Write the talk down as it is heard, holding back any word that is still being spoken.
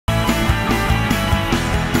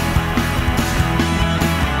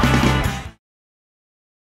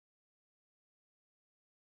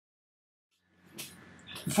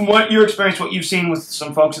from what your experience, what you've seen with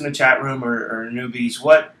some folks in the chat room or newbies,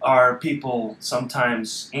 what are people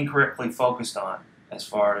sometimes incorrectly focused on as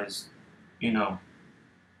far as, you know,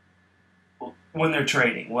 when they're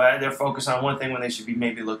trading? Why they're focused on one thing when they should be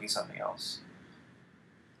maybe looking something else?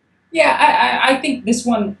 Yeah, I think this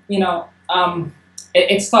one, you know,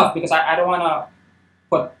 it's tough because I don't want to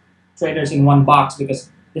put traders in one box because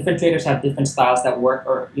different traders have different styles that work,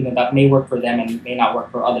 or you know, that may work for them and may not work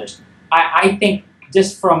for others. I think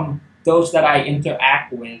just from those that I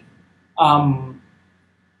interact with,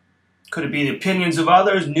 could it be the opinions of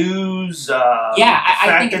others, news, yeah, the I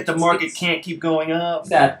fact think that the market can't keep going up?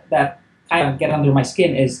 That kind of get under my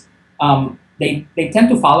skin is they tend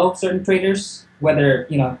to follow certain traders, whether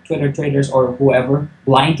you know Twitter traders or whoever,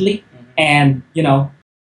 blindly, and you know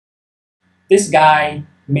this guy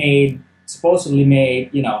supposedly made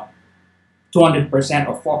you know 200%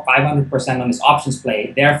 or 500% on his options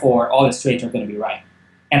play. Therefore, all his trades are going to be right,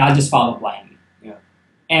 and I'll just follow blindly. Yeah,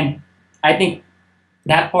 and I think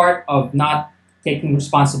that part of not taking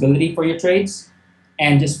responsibility for your trades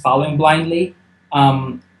and just following blindly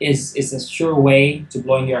is a sure way to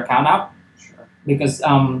blowing your account out. Sure. Because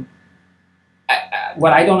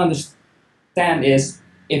what I don't understand is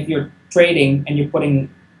if you're trading and you're putting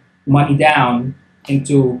money down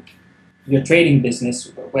into your trading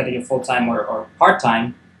business, whether you're full-time or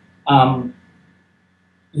part-time,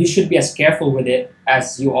 you should be as careful with it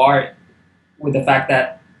as you are with the fact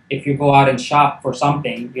that if you go out and shop for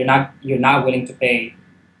something, you're not willing to pay,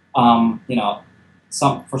 you know,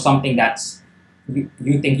 for something that's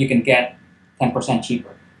you think you can get 10%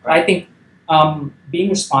 cheaper. Right. I think being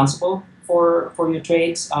responsible for your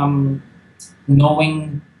trades,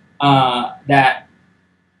 knowing that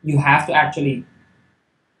you have to actually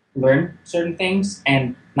learn certain things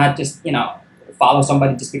and not just you know follow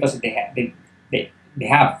somebody just because they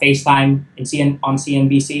have FaceTime on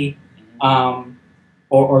CNBC.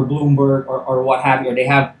 Or Bloomberg or what have you, or they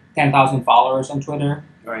have 10,000 followers on Twitter.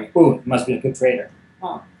 Right. Ooh, it must be a good trader.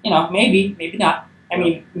 Oh, you know, maybe not. I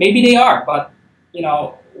mean, maybe they are, but you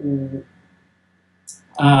know,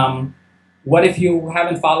 what if you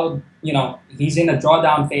haven't followed? You know, he's in a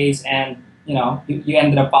drawdown phase, and you know, you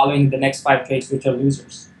ended up following the next 5 trades, which are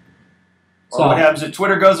losers. So what happens if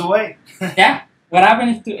Twitter goes away? Yeah. What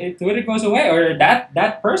happens if Twitter goes away, or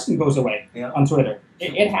that person goes away on Twitter?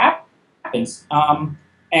 It happens.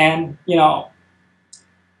 And you know,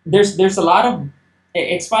 there's a lot of.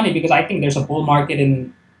 It's funny because I think there's a bull market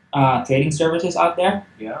in trading services out there.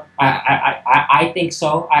 Yeah. I think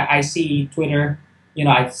so. I see Twitter. You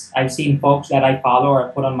know, I've seen folks that I follow or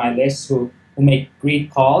put on my list who make great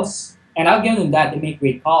calls, and I'll give them that. They make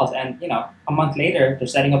great calls, and you know, a month later they're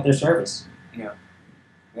setting up their service. Yeah.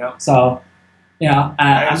 Yeah. So, you know,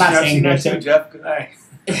 I'm not saying that too, Jeff. Good night.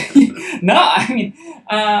 No, I mean,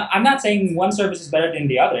 I'm not saying one service is better than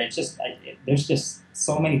the other. It's just there's just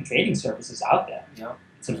so many trading services out there. Yeah,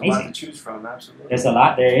 it's there's amazing. A lot to choose from. Absolutely, there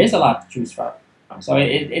is a lot to choose from. So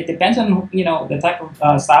it depends on you know the type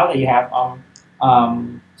of style that you have.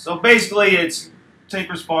 So basically, it's take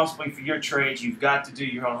responsibility for your trades. You've got to do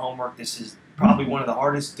your own homework. This is probably one of the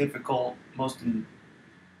hardest, difficult, most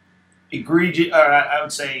egregious, I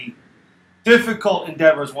would say, difficult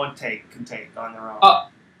endeavors one can take on their own.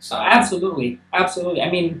 So absolutely. I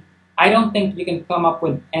mean, I don't think you can come up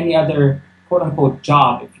with any other quote-unquote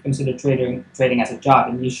job if you consider trading as a job,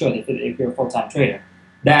 and you should if you're a full-time trader,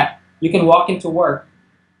 that you can walk into work,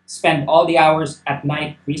 spend all the hours at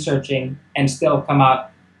night researching, and still come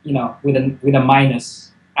out, you know, with a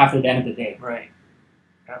minus after the end of the day. Right.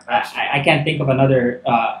 I can't think of another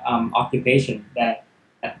occupation that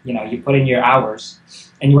you know you put in your hours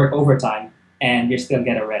and you work overtime and you still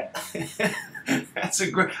get a red. That's a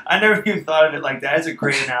great. I never even thought of it like that. That's a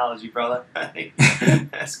great analogy, brother.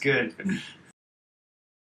 That's good.